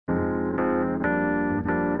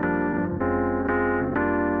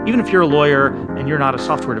Even if you're a lawyer and you're not a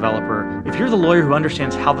software developer, if you're the lawyer who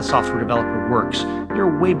understands how the software developer works,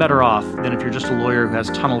 you're way better off than if you're just a lawyer who has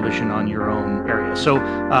tunnel vision on your own area. So,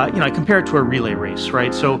 I compare it to a relay race,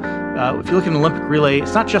 right? So if you look at an Olympic relay,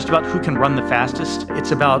 it's not just about who can run the fastest.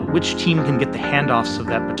 It's about which team can get the handoffs of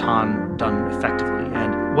that baton done effectively.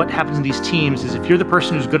 And what happens in these teams is if you're the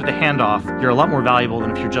person who's good at the handoff, you're a lot more valuable than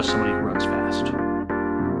if you're just somebody who runs fast.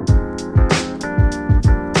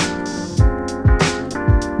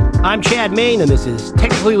 I'm Chad Main, and this is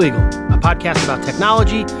Technically Legal, a podcast about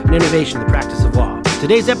technology and innovation in the practice of law.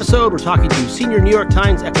 Today's episode, we're talking to senior New York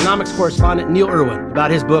Times economics correspondent Neil Irwin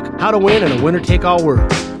about his book, How to Win in a Winner-Take-All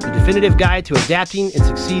World, the definitive guide to adapting and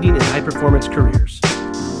succeeding in high-performance careers.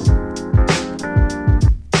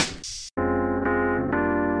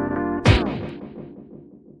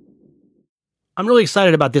 I'm really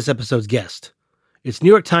excited about this episode's guest. It's New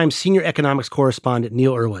York Times senior economics correspondent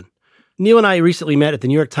Neil Irwin. Neil and I recently met at the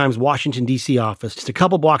New York Times Washington, D.C. office, just a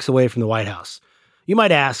couple blocks away from the White House. You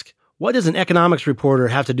might ask, what does an economics reporter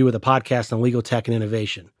have to do with a podcast on legal tech and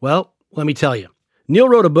innovation? Well, let me tell you. Neil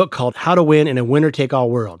wrote a book called How to Win in a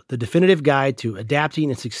Winner-Take-All World, the definitive guide to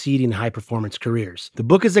adapting and succeeding in high-performance careers. The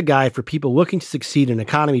book is a guide for people looking to succeed in an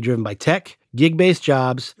economy driven by tech, gig-based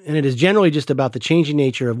jobs, and it is generally just about the changing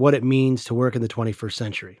nature of what it means to work in the 21st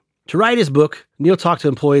century. To write his book, Neil talked to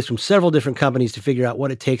employees from several different companies to figure out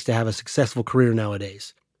what it takes to have a successful career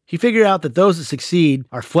nowadays. He figured out that those that succeed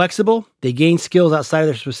are flexible, they gain skills outside of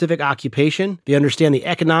their specific occupation, they understand the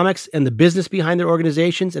economics and the business behind their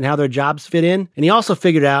organizations and how their jobs fit in, and he also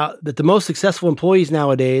figured out that the most successful employees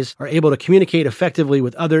nowadays are able to communicate effectively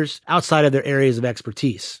with others outside of their areas of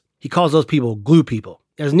expertise. He calls those people glue people.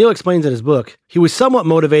 As Neil explains in his book, he was somewhat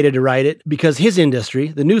motivated to write it because his industry,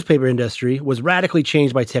 the newspaper industry, was radically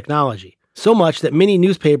changed by technology. So much that many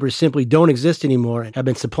newspapers simply don't exist anymore and have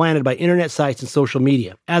been supplanted by internet sites and social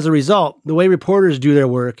media. As a result, the way reporters do their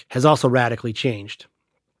work has also radically changed.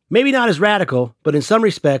 Maybe not as radical, but in some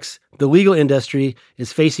respects, the legal industry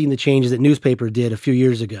is facing the changes that newspapers did a few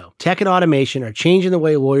years ago. Tech and automation are changing the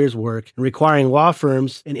way lawyers work and requiring law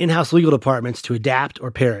firms and in-house legal departments to adapt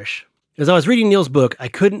or perish. As I was reading Neil's book, I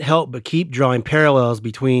couldn't help but keep drawing parallels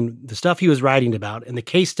between the stuff he was writing about and the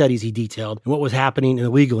case studies he detailed and what was happening in the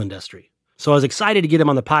legal industry. So I was excited to get him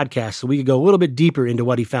on the podcast so we could go a little bit deeper into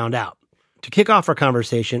what he found out. To kick off our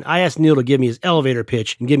conversation, I asked Neil to give me his elevator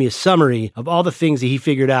pitch and give me a summary of all the things that he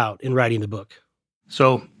figured out in writing the book.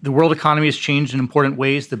 So the world economy has changed in important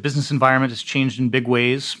ways. The business environment has changed in big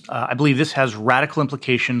ways. I believe this has radical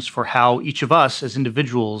implications for how each of us as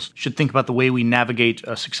individuals should think about the way we navigate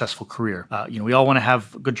a successful career. We all want to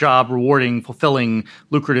have a good job, rewarding, fulfilling,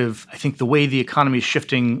 lucrative. I think the way the economy is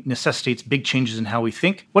shifting necessitates big changes in how we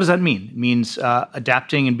think. What does that mean? It means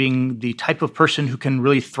adapting and being the type of person who can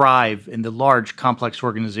really thrive in the large, complex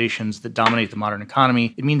organizations that dominate the modern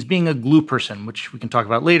economy. It means being a glue person, which we can talk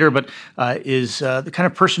about later, but is the kind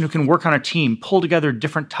of person who can work on a team, pull together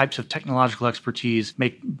different types of technological expertise,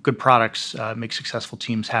 make good products, make successful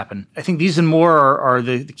teams happen. I think these and more are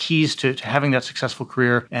the keys to having that successful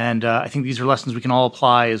career, and I think these are lessons we can all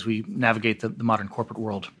apply as we navigate the modern corporate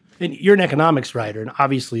world. And you're an economics writer, and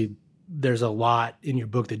obviously there's a lot in your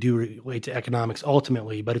book that do relate to economics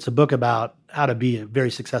ultimately, but it's a book about how to be a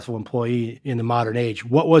very successful employee in the modern age.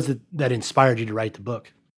 What was it that inspired you to write the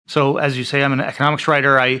book? So as you say, I'm an economics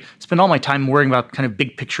writer. I spend all my time worrying about kind of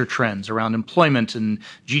big picture trends around employment and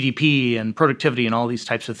GDP and productivity and all these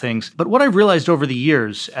types of things. But what I've realized over the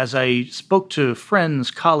years, as I spoke to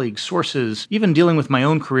friends, colleagues, sources, even dealing with my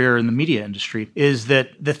own career in the media industry, is that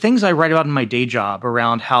the things I write about in my day job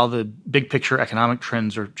around how the big picture economic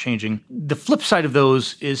trends are changing, the flip side of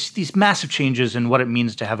those is these massive changes in what it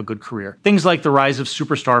means to have a good career. Things like the rise of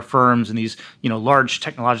superstar firms and these, large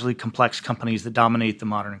technologically complex companies that dominate the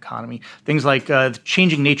modern economy. Things like the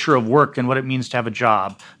changing nature of work and what it means to have a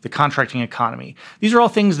job, the contracting economy. These are all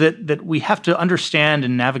things that we have to understand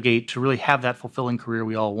and navigate to really have that fulfilling career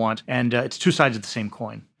we all want. And it's two sides of the same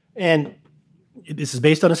coin. And this is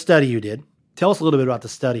based on a study you did. Tell us a little bit about the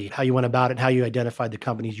study, how you went about it, how you identified the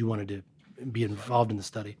companies you wanted to be involved in the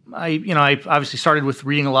study. I obviously started with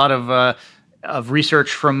reading a lot of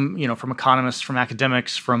research from economists, from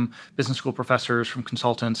academics, from business school professors, from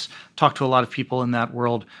consultants, talked to a lot of people in that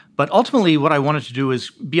world. But ultimately, what I wanted to do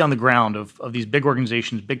is be on the ground of these big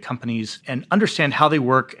organizations, big companies, and understand how they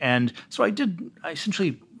work. And so I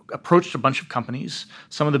essentially approached a bunch of companies.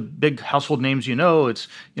 Some of the big household names, it's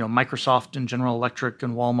Microsoft and General Electric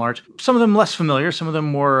and Walmart. Some of them less familiar, some of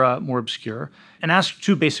them more obscure. And asked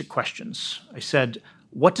two basic questions. I said,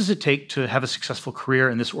 what does it take to have a successful career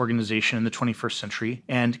in this organization in the 21st century?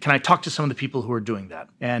 And can I talk to some of the people who are doing that?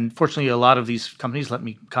 And fortunately, a lot of these companies let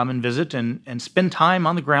me come and visit and spend time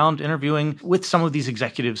on the ground interviewing with some of these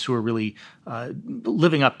executives who are really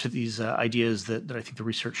living up to these ideas that I think the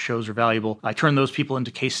research shows are valuable. I turn those people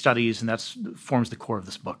into case studies, and that forms the core of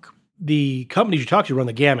this book. The companies you talked to run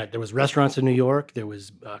the gamut. There was restaurants in New York. There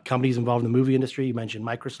was companies involved in the movie industry. You mentioned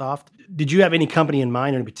Microsoft. Did you have any company in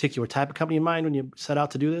mind, or any particular type of company in mind when you set out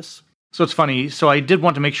to do this? So it's funny. So I did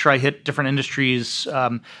want to make sure I hit different industries.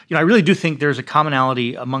 I really do think there's a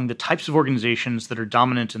commonality among the types of organizations that are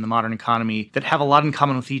dominant in the modern economy that have a lot in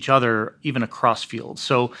common with each other, even across fields.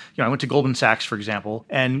 So, I went to Goldman Sachs, for example,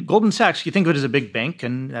 and Goldman Sachs, you think of it as a big bank,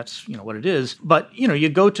 and that's, what it is. But, you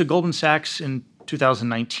go to Goldman Sachs in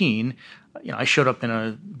 2019, I showed up in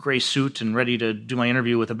a gray suit and ready to do my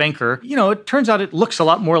interview with a banker. It turns out it looks a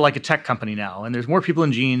lot more like a tech company now. And there's more people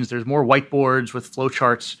in jeans. There's more whiteboards with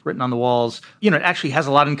flowcharts written on the walls. It actually has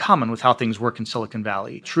a lot in common with how things work in Silicon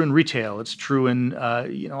Valley. It's true in retail. It's true in,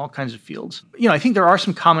 all kinds of fields. I think there are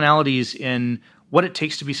some commonalities in what it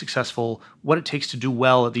takes to be successful, what it takes to do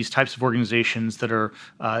well at these types of organizations that are,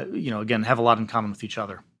 again, have a lot in common with each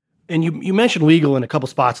other. And you mentioned legal in a couple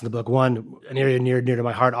spots in the book. One, an area near to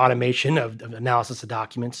my heart, automation of analysis of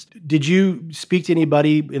documents. Did you speak to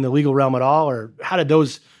anybody in the legal realm at all, or how did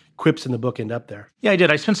those quips in the book end up there? Yeah, I did.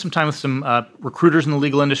 I spent some time with some recruiters in the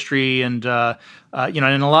legal industry, and and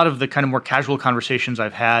in a lot of the kind of more casual conversations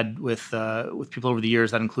I've had with people over the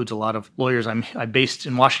years, that includes a lot of lawyers. I'm based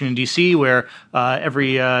in Washington D.C., where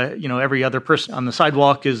every other person on the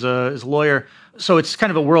sidewalk is a lawyer. So it's kind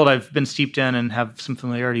of a world I've been steeped in and have some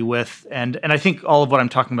familiarity with. And I think all of what I'm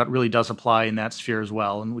talking about really does apply in that sphere as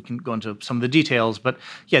well. And we can go into some of the details. But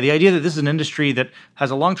yeah, the idea that this is an industry that has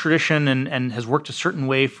a long tradition and has worked a certain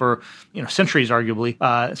way for centuries, arguably,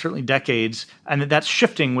 certainly decades, and that's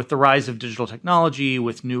shifting with the rise of digital technology,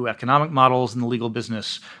 with new economic models in the legal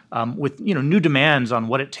business, with new demands on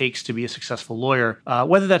what it takes to be a successful lawyer,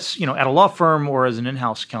 whether that's at a law firm or as an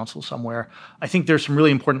in-house counsel somewhere. I think there's some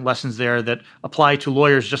really important lessons there that apply to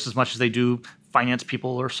lawyers just as much as they do finance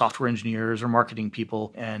people or software engineers or marketing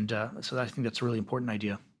people. And so I think that's a really important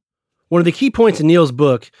idea. One of the key points in Neil's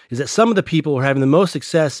book is that some of the people who are having the most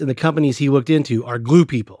success in the companies he looked into are glue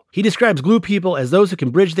people. He describes glue people as those who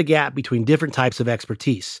can bridge the gap between different types of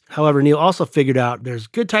expertise. However, Neil also figured out there's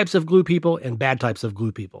good types of glue people and bad types of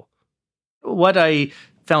glue people. What I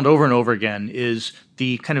found over and over again is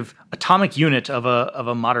the kind of atomic unit of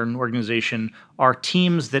a modern organization are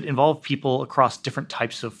teams that involve people across different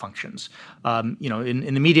types of functions. In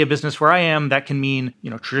the media business where I am, that can mean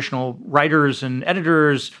traditional writers and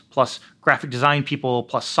editors, plus graphic design people,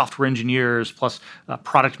 plus software engineers, plus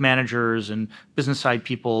product managers and business side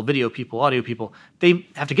people, video people, audio people. They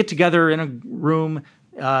have to get together in a room,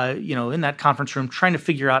 in that conference room, trying to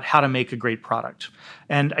figure out how to make a great product.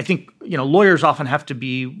 And I think, lawyers often have to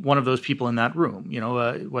be one of those people in that room,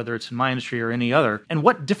 whether it's in my industry or any other. And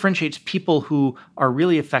what differentiates people who are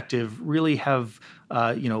really effective, really have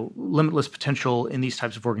limitless potential in these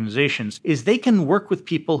types of organizations is they can work with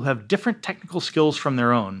people who have different technical skills from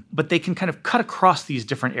their own, but they can kind of cut across these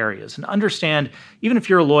different areas and understand, even if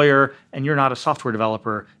you're a lawyer and you're not a software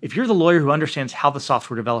developer, if you're the lawyer who understands how the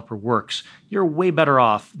software developer works, you're way better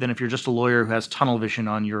off than if you're just a lawyer who has tunnel vision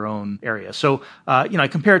on your own area. So, I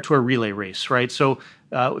compare it to a relay race, right? So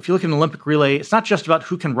if you look at an Olympic relay, it's not just about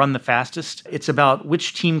who can run the fastest. It's about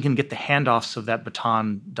which team can get the handoffs of that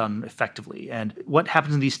baton done effectively. And what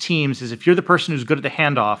happens in these teams is if you're the person who's good at the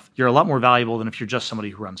handoff, you're a lot more valuable than if you're just somebody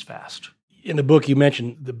who runs fast. In the book, you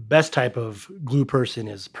mentioned the best type of glue person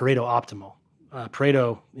is Pareto optimal.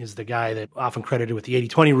 Pareto is the guy that often credited with the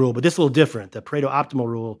 80-20 rule, but this is a little different. The Pareto optimal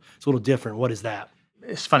rule is a little different. What is that?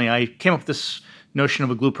 It's funny. I came up with this notion of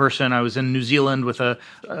a glue person. I was in New Zealand with a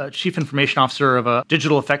chief information officer of a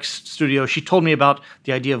digital effects studio. She told me about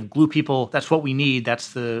the idea of glue people. That's what we need.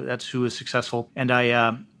 That's who is successful. And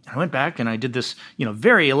I went back and I did this,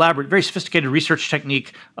 very elaborate, very sophisticated research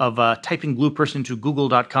technique of typing glue person into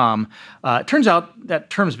google.com. It turns out that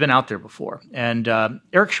term's been out there before. And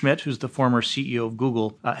Eric Schmidt, who's the former CEO of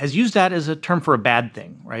Google, has used that as a term for a bad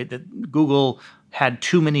thing, right? That Google had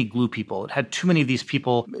too many glue people. It had too many of these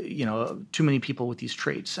people, too many people with these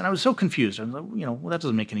traits. And I was so confused. I was like, well, that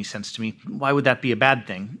doesn't make any sense to me. Why would that be a bad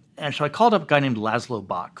thing? And so I called up a guy named Laszlo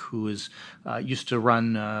Bock, who used to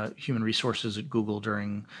run human resources at Google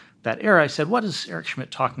during that era. I said, what is Eric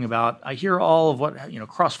Schmidt talking about? I hear all of what,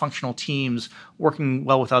 cross-functional teams, working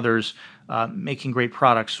well with others, making great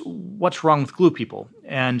products. What's wrong with glue people?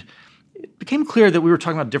 And it became clear that we were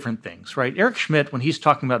talking about different things, right? Eric Schmidt, when he's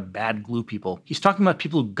talking about bad glue people, he's talking about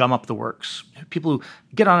people who gum up the works, people who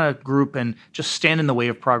get on a group and just stand in the way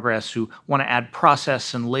of progress, who want to add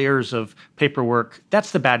process and layers of paperwork.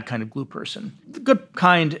 That's the bad kind of glue person. The good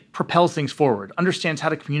kind propels things forward, understands how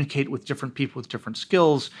to communicate with different people with different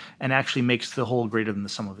skills, and actually makes the whole greater than the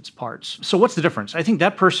sum of its parts. So what's the difference? I think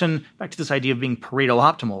that person, back to this idea of being Pareto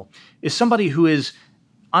optimal, is somebody who is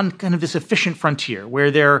on kind of this efficient frontier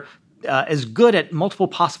where they're as good at multiple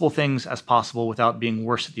possible things as possible without being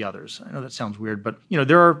worse at the others. I know that sounds weird, but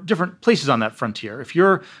there are different places on that frontier. If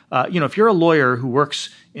you're a lawyer who works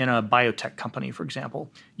in a biotech company, for example,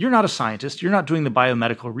 you're not a scientist. You're not doing the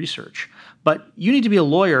biomedical research, but you need to be a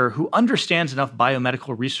lawyer who understands enough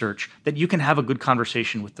biomedical research that you can have a good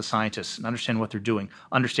conversation with the scientists and understand what they're doing,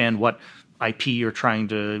 understand what IP you're trying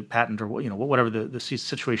to patent or whatever the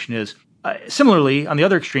situation is. Similarly, on the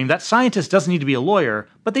other extreme, that scientist doesn't need to be a lawyer,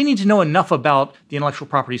 but they need to know enough about the intellectual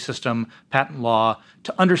property system, patent law,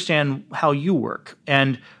 to understand how you work.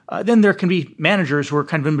 And then there can be managers who are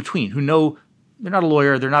kind of in between, who know they're not a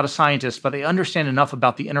lawyer, they're not a scientist, but they understand enough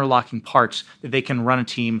about the interlocking parts that they can run a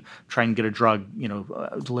team, try and get a drug,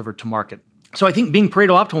 delivered to market. So I think being Pareto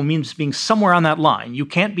optimal means being somewhere on that line. You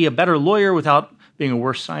can't be a better lawyer without being a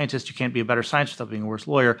worse scientist. You can't be a better scientist without being a worse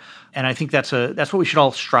lawyer. And I think that's what we should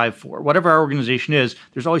all strive for. Whatever our organization is,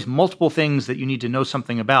 there's always multiple things that you need to know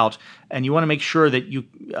something about, and you want to make sure that you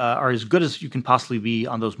are as good as you can possibly be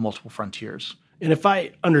on those multiple frontiers. And if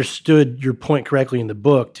I understood your point correctly in the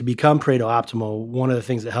book, to become Pareto optimal, one of the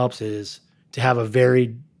things that helps is to have a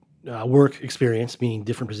varied work experience, meaning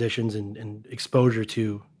different positions and exposure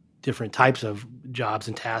to different types of jobs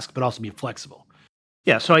and tasks, but also be flexible.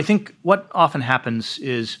 Yeah, so I think what often happens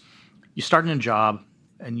is you start in a job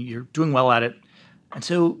and you're doing well at it, and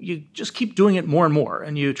so you just keep doing it more and more,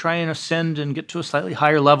 and you try and ascend and get to a slightly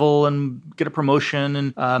higher level and get a promotion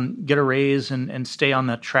and get a raise and stay on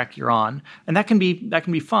that track you're on, and that can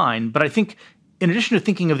be fine. But I think in addition to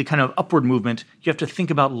thinking of the kind of upward movement, you have to think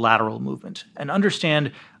about lateral movement and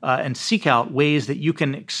understand and seek out ways that you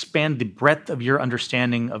can expand the breadth of your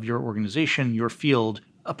understanding of your organization, your field,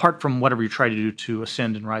 apart from whatever you try to do to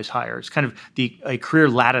ascend and rise higher. It's kind of a career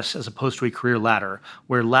lattice as opposed to a career ladder,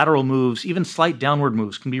 where lateral moves, even slight downward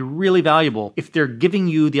moves, can be really valuable if they're giving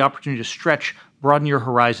you the opportunity to stretch, broaden your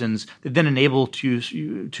horizons, that then enable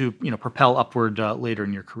you to propel upward later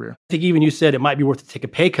in your career. I think even you said it might be worth to take a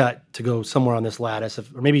pay cut to go somewhere on this lattice,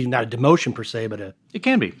 or maybe not a demotion per se, but It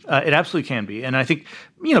can be. It absolutely can be. And I think,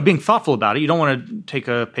 being thoughtful about it, you don't want to take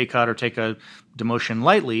a pay cut or take a demotion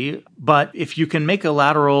lightly, but if you can make a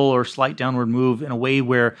lateral or slight downward move in a way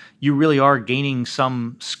where you really are gaining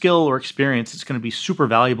some skill or experience that's going to be super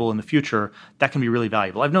valuable in the future, that can be really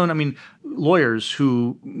valuable. I've known, lawyers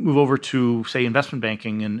who move over to, say, investment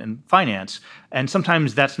banking and finance, and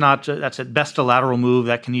sometimes that's at best a lateral move.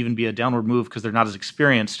 That can even be a downward move because they're not as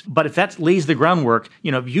experienced. But if that lays the groundwork,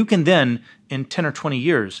 if you can then, in 10 or 20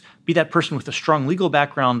 years, be that person with a strong legal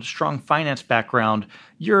background, strong finance background,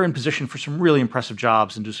 you're in position for some really impressive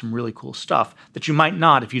jobs and do some really cool stuff that you might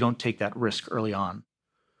not if you don't take that risk early on.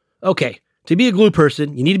 Okay, to be a glue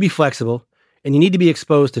person, you need to be flexible, and you need to be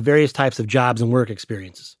exposed to various types of jobs and work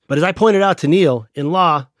experiences. But as I pointed out to Neil, in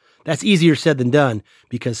law, that's easier said than done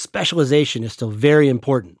because specialization is still very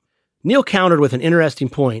important. Neil countered with an interesting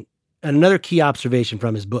point and another key observation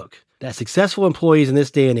from his book, that successful employees in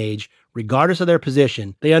this day and age, regardless of their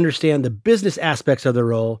position, they understand the business aspects of their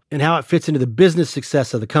role and how it fits into the business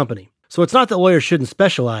success of the company. So it's not that lawyers shouldn't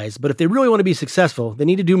specialize, but if they really want to be successful, they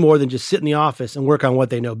need to do more than just sit in the office and work on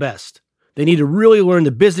what they know best. They need to really learn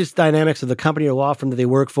the business dynamics of the company or law firm that they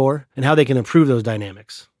work for and how they can improve those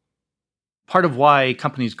dynamics. Part of why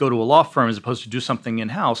companies go to a law firm as opposed to do something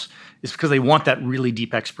in-house is because they want that really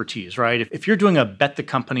deep expertise, right? If you're doing a bet the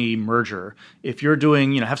company merger, if you're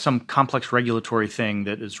doing, have some complex regulatory thing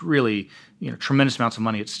that is really, tremendous amounts of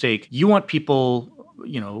money at stake, you want people,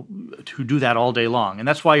 who do that all day long. And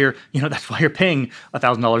that's why you're paying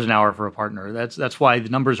 $1,000 an hour for a partner. That's why the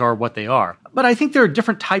numbers are what they are. But I think there are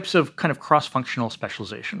different types of kind of cross-functional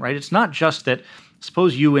specialization, right? It's not just that.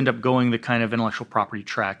 Suppose you end up going the kind of intellectual property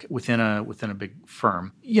track within a big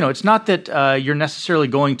firm. It's not that you're necessarily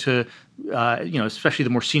going to, especially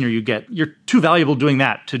the more senior you get, you're too valuable doing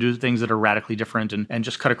that to do things that are radically different and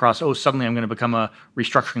just cut across, suddenly I'm going to become a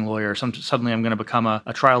restructuring lawyer, suddenly I'm going to become a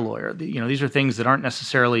trial lawyer. These are things that aren't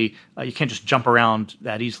necessarily, you can't just jump around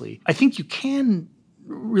that easily. I think you can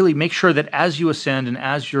really make sure that as you ascend and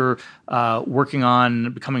as you're working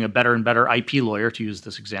on becoming a better and better IP lawyer, to use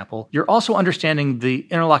this example, you're also understanding the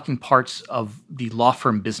interlocking parts of the law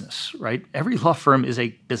firm business, right? Every law firm is a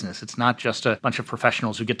business. It's not just a bunch of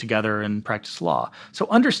professionals who get together and practice law. So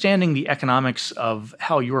understanding the economics of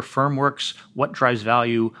how your firm works, what drives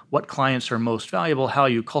value, what clients are most valuable, how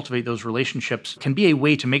you cultivate those relationships can be a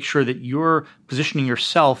way to make sure that you're positioning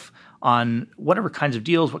yourself on whatever kinds of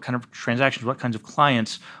deals, what kind of transactions, what kinds of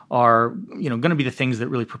clients are, going to be the things that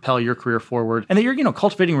really propel your career forward, and that you're,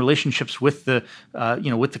 cultivating relationships with the,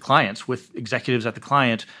 with the clients, with executives at the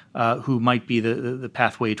client, who might be the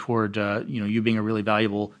pathway toward, you being a really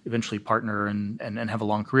valuable, eventually partner and have a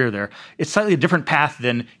long career there. It's slightly a different path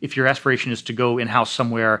than if your aspiration is to go in-house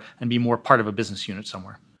somewhere and be more part of a business unit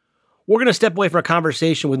somewhere. We're going to step away from a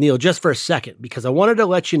conversation with Neil just for a second because I wanted to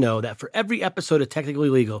let you know that for every episode of Technically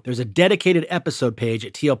Legal, there's a dedicated episode page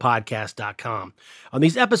at tlpodcast.com. On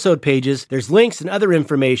these episode pages, there's links and other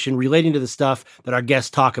information relating to the stuff that our guests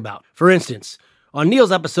talk about. For instance, on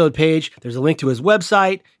Neil's episode page, there's a link to his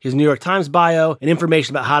website, his New York Times bio, and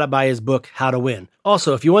information about how to buy his book, How to Win.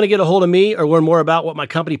 Also, if you want to get a hold of me or learn more about what my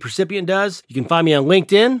company Percipient does, you can find me on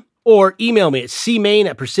LinkedIn, or email me at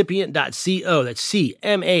cmain@percipient.co. That's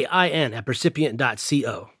CMAIN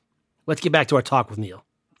 @percipient.co. Let's get back to our talk with Neil.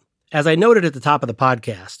 As I noted at the top of the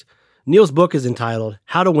podcast, Neil's book is entitled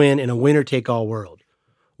How to Win in a Winner-Take-All World.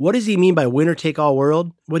 What does he mean by winner-take-all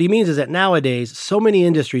world? What he means is that nowadays, so many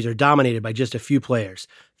industries are dominated by just a few players.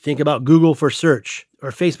 Think about Google for search,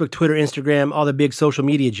 or Facebook, Twitter, Instagram, all the big social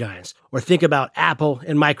media giants, or think about Apple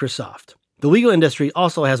and Microsoft. The legal industry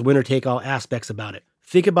also has winner-take-all aspects about it.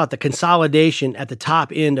 Think about the consolidation at the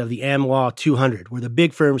top end of the Am Law 200, where the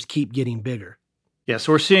big firms keep getting bigger. Yeah,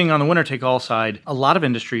 so we're seeing on the winner-take-all side a lot of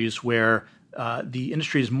industries where the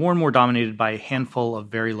industry is more and more dominated by a handful of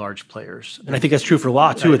very large players. And I think that's true for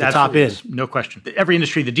law, too, at the top end. No question. Every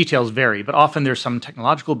industry, the details vary, but often there's some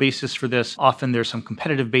technological basis for this. Often there's some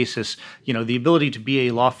competitive basis. The ability to be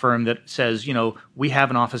a law firm that says, we have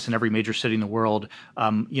an office in every major city in the world.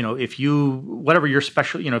 If whatever your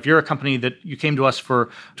special, if you're a company that you came to us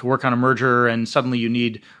to work on a merger and suddenly you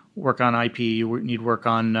need work on IP, you need work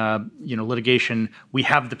on litigation, we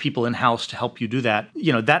have the people in-house to help you do that.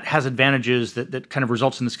 That has advantages that kind of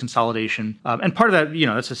results in this consolidation. And part of that,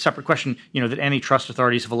 that's a separate question, that antitrust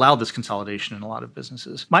authorities have allowed this consolidation in a lot of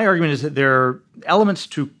businesses. My argument is that there are elements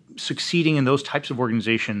to succeeding in those types of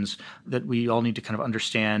organizations that we all need to kind of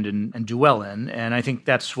understand and do well in. And I think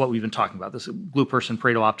that's what we've been talking about, this glue person,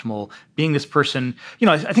 Pareto optimal, being this person.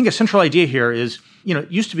 I think a central idea here is,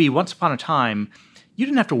 it used to be once upon a time, you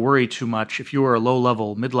didn't have to worry too much if you were a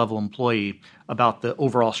low-level, mid-level employee about the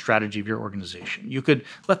overall strategy of your organization. You could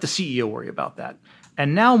let the CEO worry about that.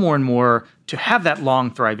 And now more and more, to have that long,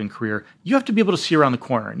 thriving career, you have to be able to see around the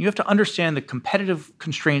corner. And you have to understand the competitive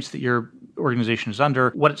constraints that your organization is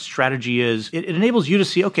under, what its strategy is. It enables you to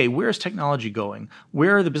see, okay, where is technology going?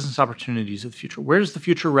 Where are the business opportunities of the future? Where does the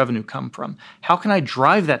future revenue come from? How can I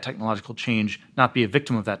drive that technological change, not be a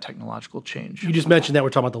victim of that technological change? You just mentioned that we're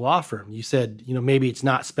talking about the law firm. You said, maybe it's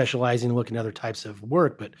not specializing in looking at other types of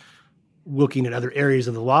work, but looking at other areas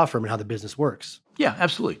of the law firm and how the business works. Yeah,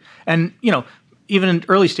 absolutely. And, even in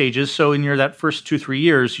early stages, so in that first 2-3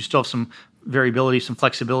 years, you still have some variability, some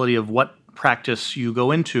flexibility of what practice you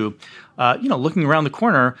go into. Looking around the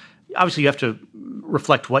corner, obviously you have to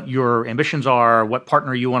reflect what your ambitions are, what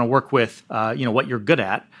partner you want to work with, what you're good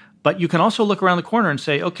at. But you can also look around the corner and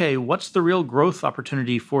say, okay, what's the real growth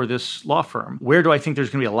opportunity for this law firm? Where do I think there's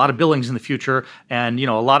going to be a lot of billings in the future? And,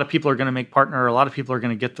 a lot of people are going to make partner. A lot of people are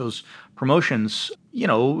going to get those promotions.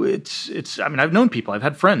 I've known people, I've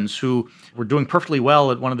had friends who were doing perfectly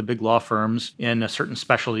well at one of the big law firms in a certain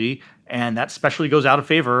specialty, and that specialty goes out of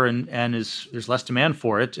favor and there's less demand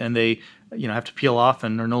for it. And they, have to peel off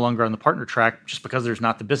and are no longer on the partner track just because there's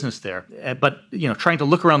not the business there. But, trying to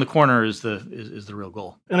look around the corner is the real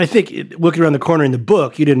goal. And I think looking around the corner in the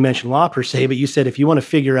book, you didn't mention law per se, but you said if you want to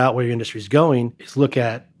figure out where your industry is going, is look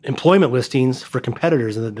at employment listings for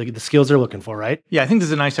competitors and the skills they're looking for, right? Yeah, I think this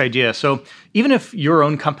is a nice idea. So even if your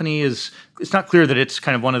own company it's not clear that it's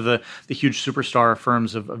kind of one of the huge superstar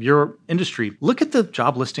firms of your industry, look at the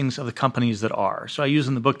job listings of the companies that are. So I use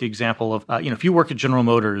in the book the example of, if you work at General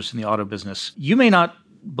Motors in the auto business, you may not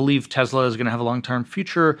believe Tesla is going to have a long-term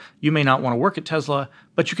future. You may not want to work at Tesla,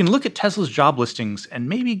 but you can look at Tesla's job listings and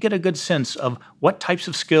maybe get a good sense of what types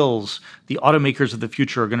of skills the automakers of the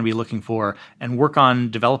future are going to be looking for and work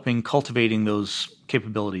on developing, cultivating those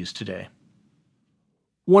capabilities today.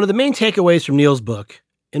 One of the main takeaways from Neil's book,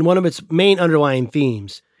 and one of its main underlying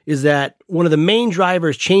themes, is that one of the main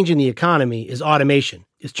drivers changing the economy is automation.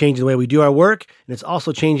 It's changing the way we do our work, and it's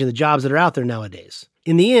also changing the jobs that are out there nowadays.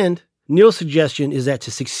 In the end, Neil's suggestion is that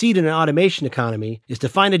to succeed in an automation economy is to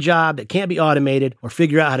find a job that can't be automated or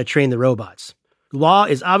figure out how to train the robots. Law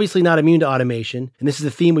is obviously not immune to automation, and this is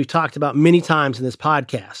a theme we've talked about many times in this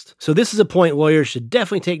podcast. So this is a point lawyers should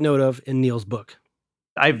definitely take note of in Neil's book.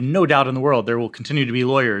 I have no doubt in the world there will continue to be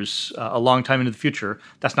lawyers a long time into the future.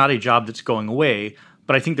 That's not a job that's going away.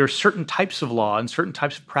 But I think there are certain types of law and certain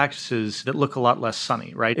types of practices that look a lot less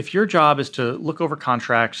sunny, right? If your job is to look over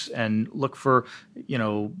contracts and look for,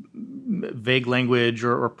 vague language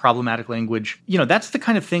or problematic language, that's the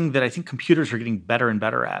kind of thing that I think computers are getting better and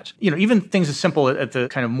better at. Even things as simple at the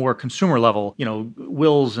kind of more consumer level,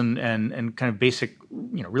 wills and kind of basic,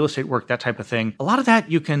 real estate work, that type of thing. A lot of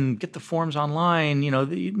that you can get the forms online.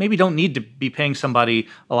 You maybe don't need to be paying somebody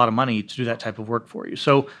a lot of money to do that type of work for you.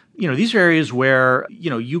 So, these are areas where,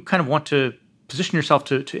 you kind of want to position yourself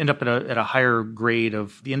to end up at a higher grade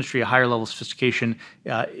of the industry, a higher level of sophistication.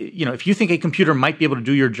 If you think a computer might be able to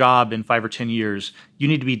do your job in 5 or 10 years, you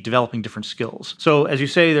need to be developing different skills. So as you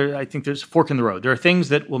say, I think there's a fork in the road. There are things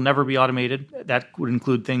that will never be automated. That would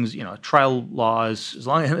include things, trial laws. As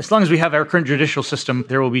long as we have our current judicial system,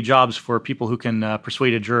 there will be jobs for people who can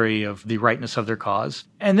persuade a jury of the rightness of their cause.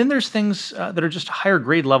 And then there's things that are just higher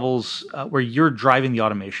grade levels where you're driving the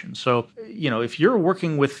automation. So, if you're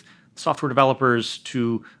working with software developers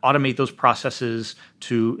to automate those processes,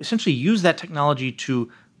 to essentially use that technology to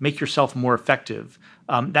make yourself more effective,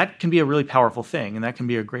 that can be a really powerful thing, and that can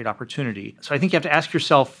be a great opportunity. So I think you have to ask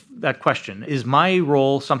yourself that question. Is my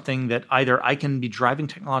role something that either I can be driving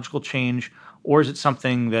technological change, or is it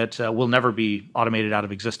something that will never be automated out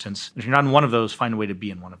of existence? If you're not in one of those, find a way to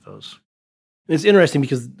be in one of those. It's interesting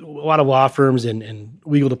because a lot of law firms and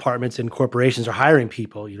legal departments and corporations are hiring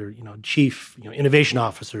people, either chief, innovation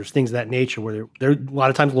officers, things of that nature, where they're a lot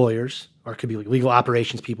of times lawyers, or it could be like legal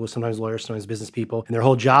operations people, sometimes lawyers, sometimes business people, and their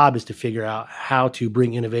whole job is to figure out how to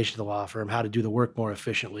bring innovation to the law firm, how to do the work more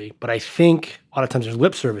efficiently. But I think a lot of times there's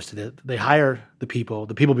lip service to that. They hire the people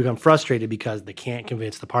become frustrated because they can't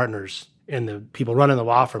convince the partners and the people running the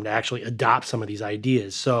law firm to actually adopt some of these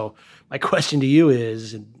ideas. So my question to you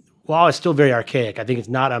is, law is still very archaic. I think it's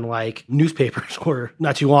not unlike newspapers were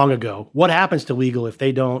not too long ago. What happens to legal if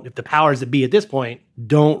the powers that be at this point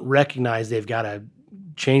don't recognize they've got to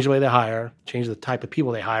change the way they hire, change the type of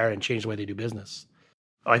people they hire, and change the way they do business?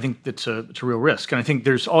 I think it's a real risk. And I think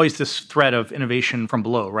there's always this threat of innovation from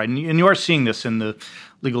below, right? And you are seeing this in the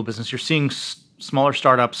legal business. You're seeing smaller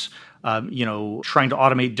startups trying to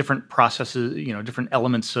automate different processes, different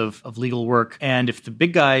elements of legal work. And if the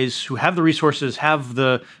big guys who have the resources, have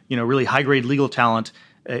the, really high-grade legal talent,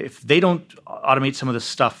 if they don't automate some of this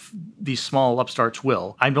stuff, these small upstarts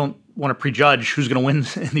will. I don't want to prejudge who's going to win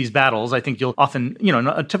in these battles. I think you'll often,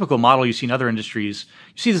 a typical model you see in other industries,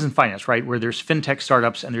 you see this in finance, right? Where there's fintech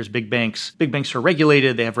startups and there's big banks. Big banks are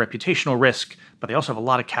regulated, they have reputational risk, but they also have a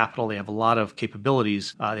lot of capital, they have a lot of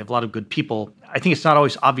capabilities, they have a lot of good people. I think it's not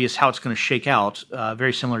always obvious how it's going to shake out.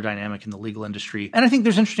 Very similar dynamic in the legal industry. And I think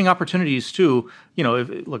there's interesting opportunities too.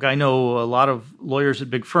 Look, I know a lot of lawyers at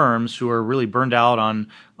big firms who are really burned out on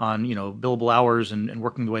billable hours and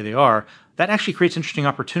working the way they are. That actually creates interesting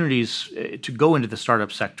opportunities to go into the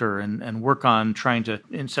startup sector and work on trying to,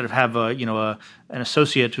 instead of have an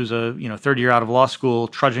associate who's a third year out of law school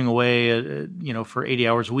trudging away for 80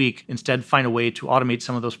 hours a week, instead find a way to automate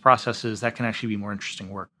some of those processes that can actually be more interesting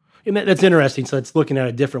work. And that's interesting. So it's looking at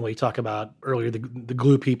it differently. You talk about earlier the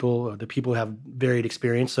glue people, or the people who have varied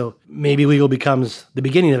experience. So maybe legal becomes the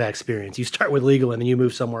beginning of that experience. You start with legal and then you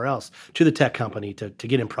move somewhere else to the tech company to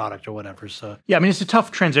get in product or whatever. So yeah, I mean, it's a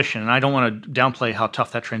tough transition, and I don't want to downplay how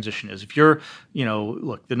tough that transition is. If you're,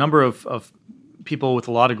 look, the number of people with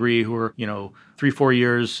a law degree who are, 3-4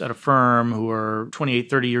 years at a firm, who are 28,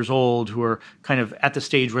 30 years old, who are kind of at the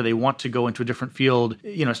stage where they want to go into a different field.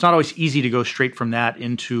 It's not always easy to go straight from that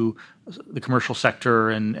into the commercial sector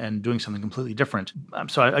and doing something completely different.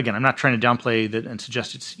 So again, I'm not trying to downplay that and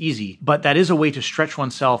suggest it's easy, but that is a way to stretch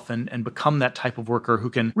oneself and become that type of worker who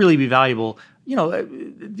can really be valuable.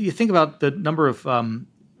 You think about the number of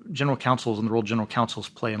general counsels and the role general counsels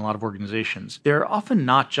play in a lot of organizations. They're often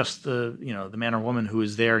not just the man or woman who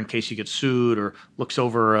is there in case you get sued or looks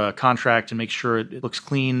over a contract and makes sure it looks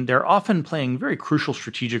clean. They're often playing very crucial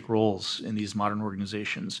strategic roles in these modern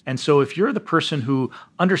organizations. And so if you're the person who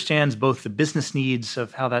understands both the business needs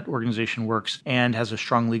of how that organization works and has a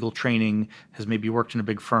strong legal training, has maybe worked in a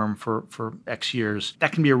big firm for X years,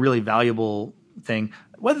 that can be a really valuable thing.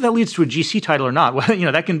 Whether that leads to a GC title or not,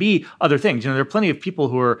 that can be other things. There are plenty of people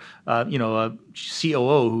who are, a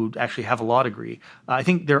COO who actually have a law degree. I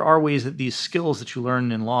think there are ways that these skills that you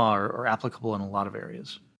learn in law are applicable in a lot of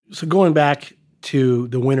areas. So going back to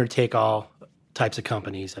the winner-take-all types of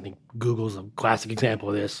companies, I think Google's a classic example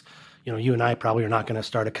of this. You and I probably are not going to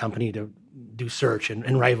start a company to do search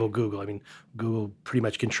and rival Google. I mean, Google pretty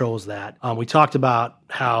much controls that. We talked about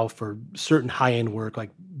how for certain high-end work, like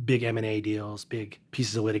big M&A deals, big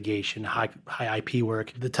pieces of litigation, high IP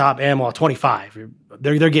work, the top AmLaw 25,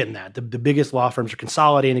 they're getting that. The biggest law firms are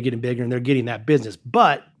consolidating and getting bigger, and they're getting that business.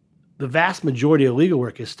 But the vast majority of legal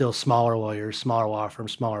work is still smaller lawyers, smaller law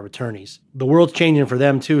firms, smaller attorneys. The world's changing for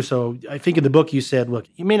them too. So I think in the book you said, look,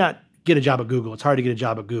 you may not get a job at Google. It's hard to get a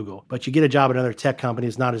job at Google, but you get a job at another tech company.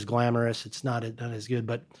 It's not as glamorous. It's not as good.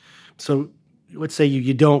 But so let's say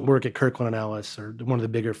you don't work at Kirkland & Ellis or one of the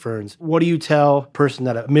bigger firms. What do you tell a person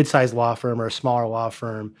at a mid-sized law firm or a smaller law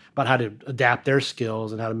firm about how to adapt their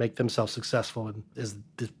skills and how to make themselves successful as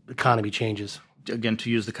the economy changes? Again, to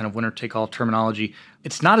use the kind of winner-take-all terminology,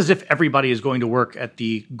 it's not as if everybody is going to work at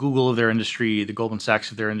the Google of their industry, the Goldman Sachs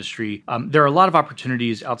of their industry. There are a lot of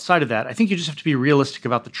opportunities outside of that. I think you just have to be realistic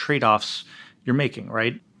about the trade-offs you're making,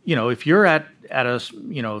 right? If you're at a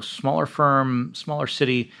smaller firm, smaller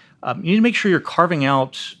city, you need to make sure you're carving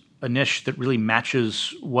out a niche that really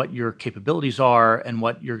matches what your capabilities are and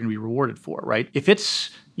what you're going to be rewarded for, right? If it's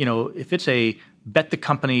a bet the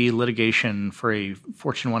company litigation for a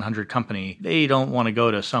Fortune 100 company, they don't want to go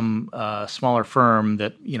to some smaller firm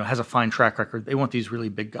that has a fine track record. They want these really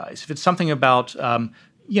big guys. If it's something about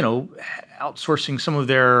outsourcing some of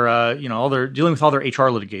their all their dealing with all their HR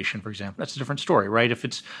litigation, for example, that's a different story, right? If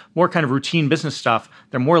it's more kind of routine business stuff,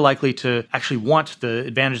 they're more likely to actually want the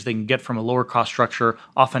advantage they can get from a lower cost structure,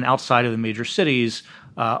 often outside of the major cities.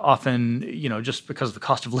 Often, just because of the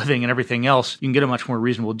cost of living and everything else, you can get a much more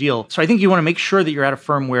reasonable deal. So I think you want to make sure that you're at a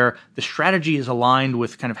firm where the strategy is aligned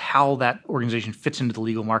with kind of how that organization fits into the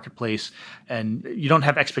legal marketplace, and you don't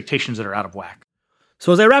have expectations that are out of whack.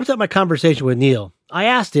 So as I wrapped up my conversation with Neil, I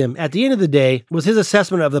asked him, at the end of the day, was his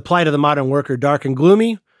assessment of the plight of the modern worker dark and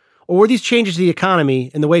gloomy, or were these changes to the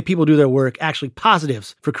economy and the way people do their work actually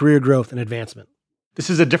positives for career growth and advancement? This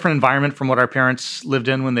is a different environment from what our parents lived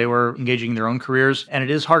in when they were engaging in their own careers, and it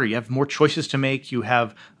is harder. You have more choices to make. You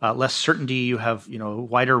have less certainty. You have a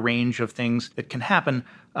wider range of things that can happen.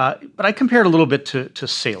 But I compare it a little bit to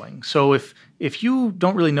sailing. So if you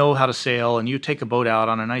don't really know how to sail and you take a boat out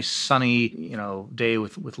on a nice sunny day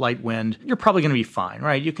with light wind, you're probably going to be fine,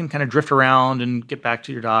 right? You can kind of drift around and get back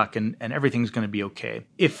to your dock, and everything's going to be okay.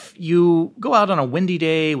 If you go out on a windy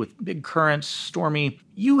day with big currents, stormy,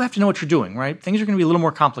 you have to know what you're doing, right? Things are going to be a little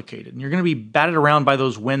more complicated, and you're going to be batted around by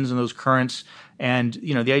those winds and those currents. And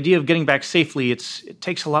the idea of getting back safely, it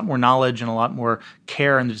takes a lot more knowledge and a lot more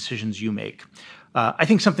care in the decisions you make. I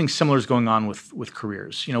think something similar is going on with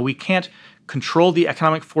careers. We can't control the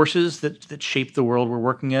economic forces that shape the world we're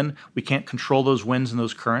working in. We can't control those winds and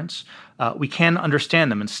those currents. We can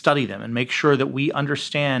understand them and study them and make sure that we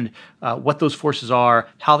understand what those forces are,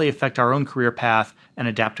 how they affect our own career path, and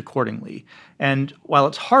adapt accordingly. And while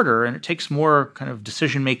it's harder and it takes more kind of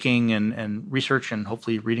decision-making and research and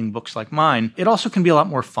hopefully reading books like mine, it also can be a lot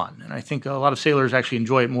more fun. And I think a lot of sailors actually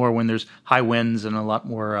enjoy it more when there's high winds and a lot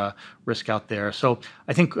more risk out there. So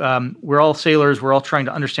I think we're all sailors. We're all trying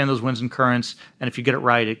to understand those winds and currents. And if you get it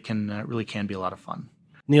right, it really can be a lot of fun.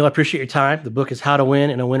 Neil, I appreciate your time. The book is How to Win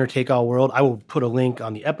in a Winner-Take-All World. I will put a link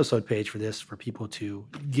on the episode page for this for people to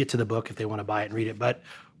get to the book if they want to buy it and read it. But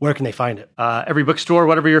where can they find it? Every bookstore,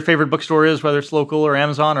 whatever your favorite bookstore is, whether it's local or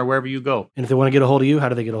Amazon or wherever you go. And if they want to get a hold of you, how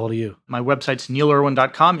do they get a hold of you? My website's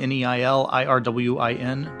neilirwin.com,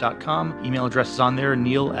 neilirwin.com. Email address is on there,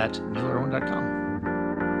 neil@neilirwin.com.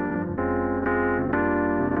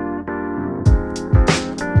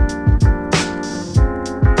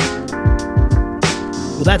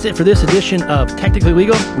 Well, that's it for this edition of Technically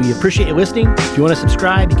Legal. We appreciate you listening. If you want to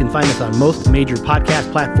subscribe, you can find us on most major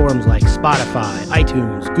podcast platforms like Spotify,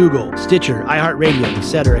 iTunes, Google, Stitcher, iHeartRadio,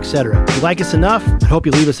 etc., etc. If you like us enough, I hope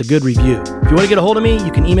you leave us a good review. If you want to get a hold of me,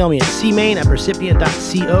 you can email me at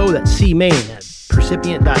cmain@percipient.co. That's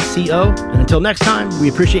cmain@percipient.co. And until next time, we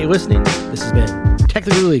appreciate you listening. This has been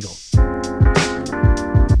Technically Legal.